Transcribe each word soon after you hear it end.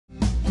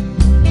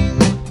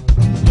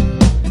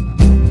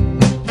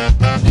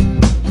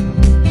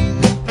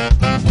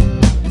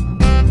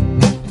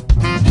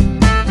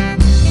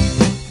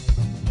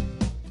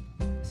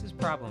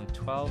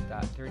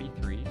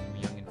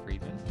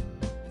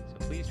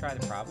try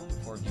the problem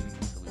before viewing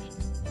the solution.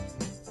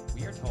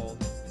 We are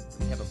told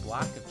we have a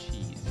block of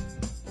cheese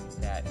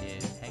that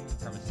is hanging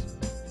from a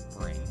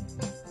spring.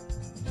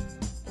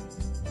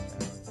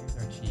 So here's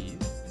our cheese.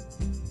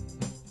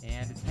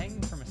 And it's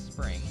hanging from a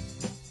spring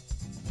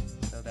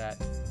so that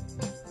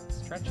it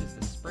stretches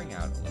the spring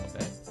out a little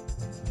bit.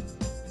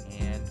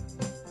 And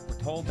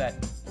we're told that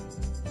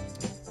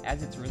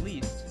as it's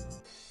released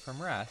from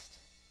rest,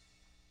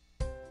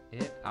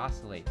 it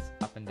oscillates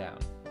up and down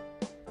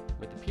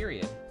with a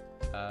period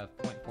of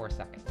 0.4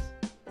 seconds.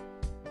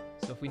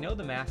 So if we know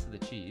the mass of the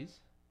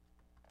cheese,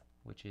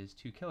 which is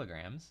 2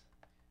 kilograms,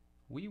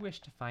 we wish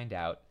to find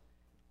out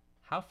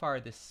how far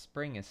this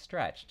spring is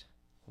stretched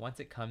once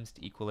it comes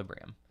to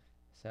equilibrium.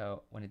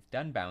 So when it's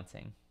done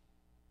bouncing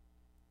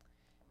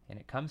and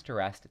it comes to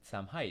rest at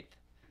some height,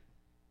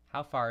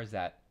 how far is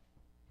that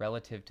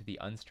relative to the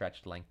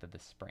unstretched length of the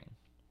spring?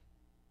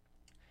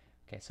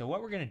 Okay, so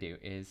what we're going to do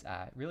is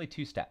really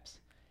 2 steps.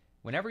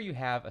 Whenever you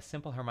have a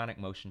simple harmonic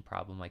motion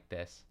problem like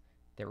this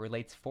that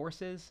relates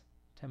forces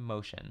to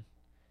motion,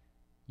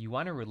 you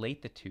want to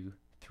relate the two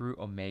through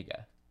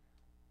omega.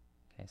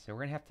 Okay, so we're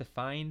going to have to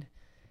find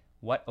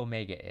what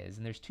omega is,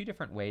 and there's 2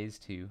 different ways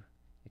to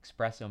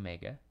express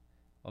omega.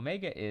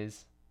 Omega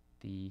is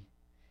the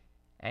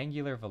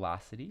angular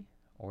velocity,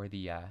 or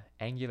the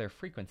angular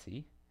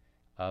frequency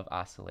of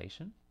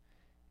oscillation,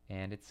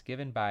 and it's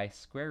given by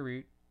square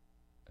root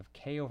of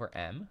k over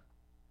m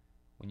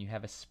when you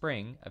have a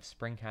spring of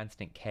spring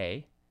constant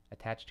k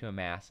attached to a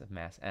mass of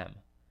mass m.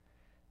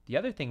 The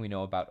other thing we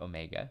know about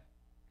omega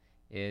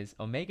is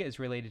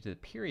related to the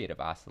period of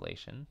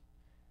oscillation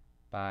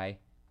by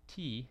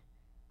t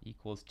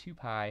equals 2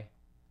 pi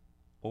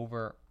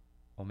over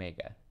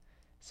omega.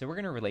 So we're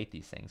going to relate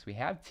these things. We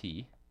have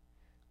t.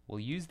 We'll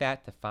use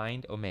that to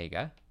find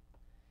omega.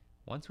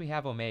 Once we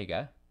have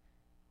omega,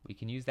 we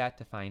can use that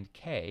to find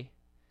k.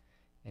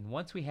 And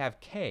once we have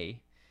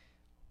k,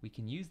 we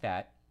can use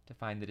that to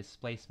find the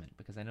displacement,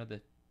 because I know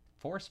the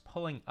force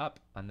pulling up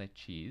on the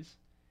cheese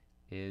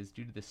is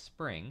due to the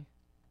spring,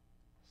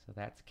 so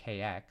that's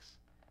kx.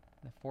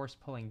 The force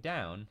pulling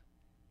down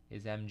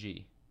is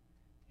mg.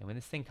 And when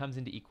this thing comes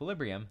into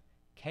equilibrium,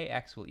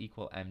 kx will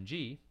equal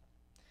mg.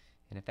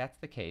 And if that's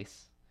the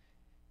case,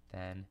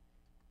 then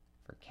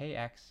for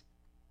kx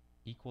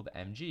equal to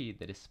mg,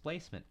 the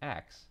displacement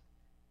x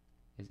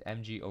is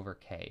mg over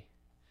k.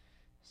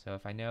 So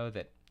if I know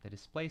that the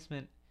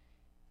displacement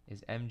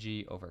is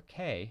mg over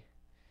k,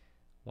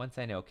 once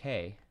I know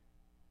k,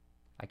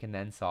 I can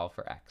then solve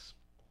for x.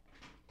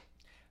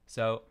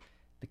 So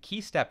the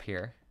key step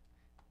here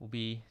will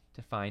be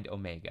to find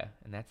omega,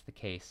 and that's the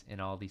case in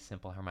all these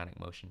simple harmonic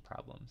motion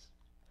problems.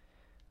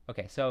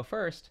 Okay, so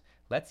first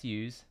let's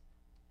use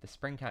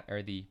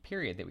the the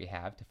period that we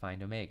have to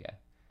find omega.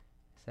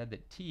 I said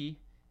that t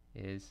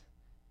is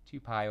 2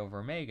 pi over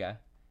omega,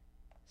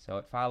 so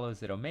it follows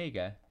that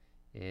omega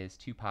is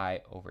 2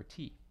 pi over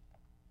t.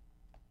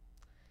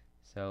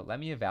 So let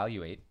me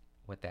evaluate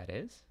what that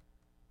is.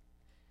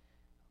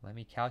 Let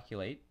me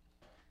calculate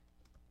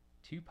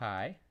 2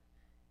 pi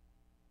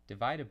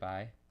divided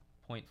by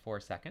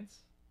 0.4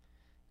 seconds.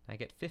 I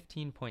get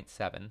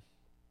 15.7,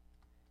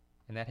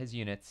 and that has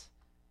units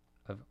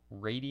of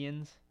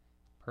radians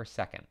per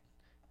second.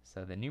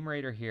 So the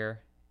numerator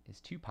here is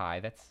 2 pi,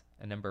 that's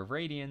a number of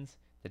radians.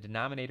 The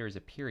denominator is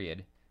a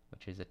period,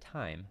 which is a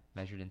time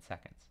measured in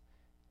seconds.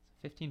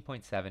 So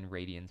 15.7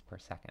 radians per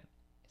second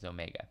is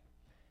omega.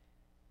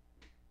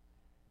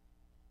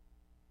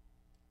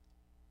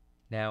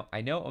 Now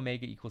I know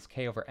omega equals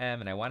k over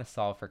m, and I want to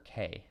solve for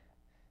k.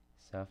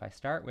 So if I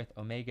start with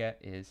omega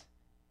is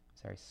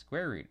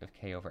square root of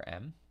k over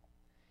m,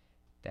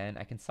 then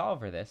I can solve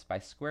for this by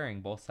squaring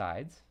both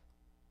sides.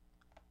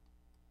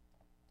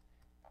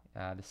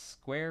 The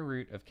square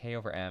root of k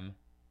over m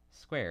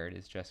squared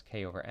is just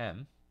k over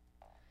m.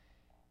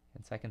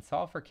 And so I can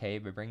solve for k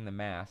by bringing the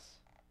mass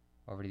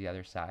over to the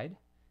other side,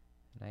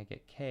 and I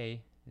get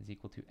k is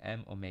equal to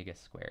m omega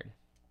squared.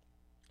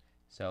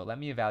 So let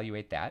me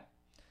evaluate that.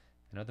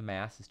 I know the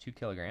mass is 2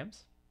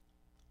 kilograms,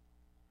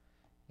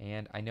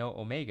 and I know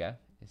omega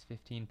is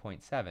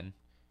 15.7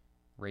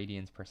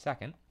 radians per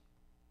second.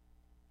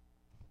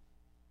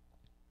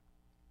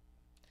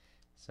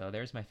 So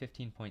there's my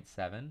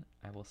 15.7.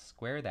 I will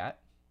square that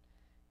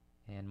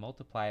and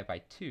multiply it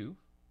by 2,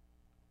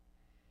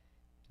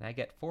 and I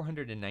get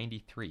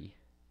 493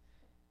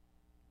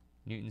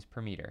 newtons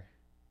per meter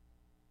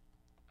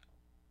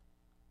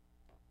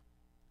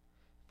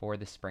for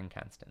the spring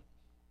constant.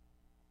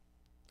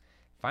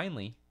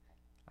 Finally,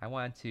 I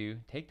want to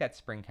take that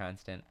spring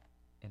constant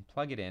and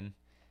plug it in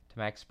to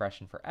my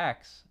expression for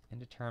x and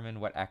determine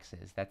what x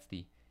is. That's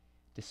the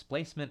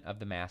displacement of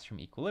the mass from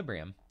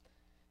equilibrium,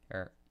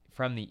 or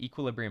from the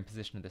equilibrium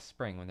position of the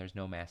spring when there's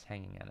no mass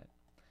hanging on it.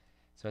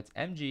 So it's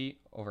mg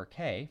over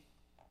k.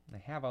 I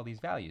have all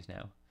these values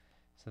now.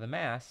 So the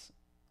mass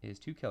is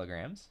 2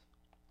 kilograms.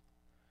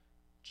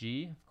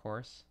 G, of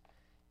course,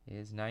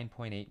 is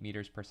 9.8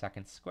 meters per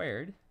second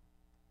squared,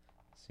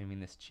 assuming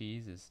this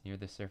cheese is near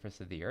the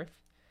surface of the Earth.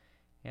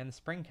 And the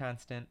spring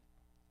constant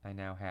I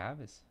now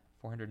have is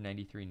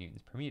 493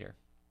 newtons per meter.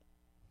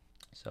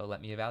 So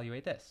let me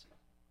evaluate this.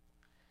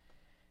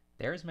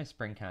 There's my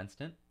spring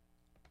constant.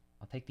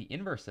 I'll take the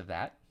inverse of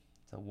that,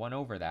 so 1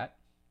 over that,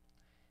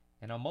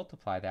 and I'll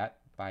multiply that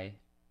by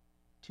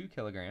 2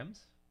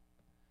 kilograms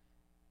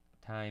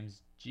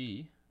times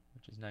g,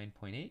 which is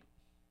 9.8,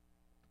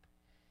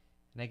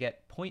 and I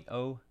get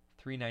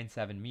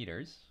 0.0397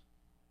 meters,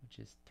 which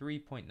is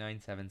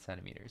 3.97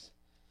 centimeters.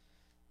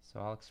 So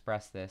I'll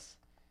express this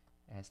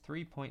as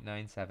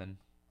 3.97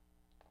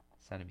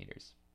 centimeters.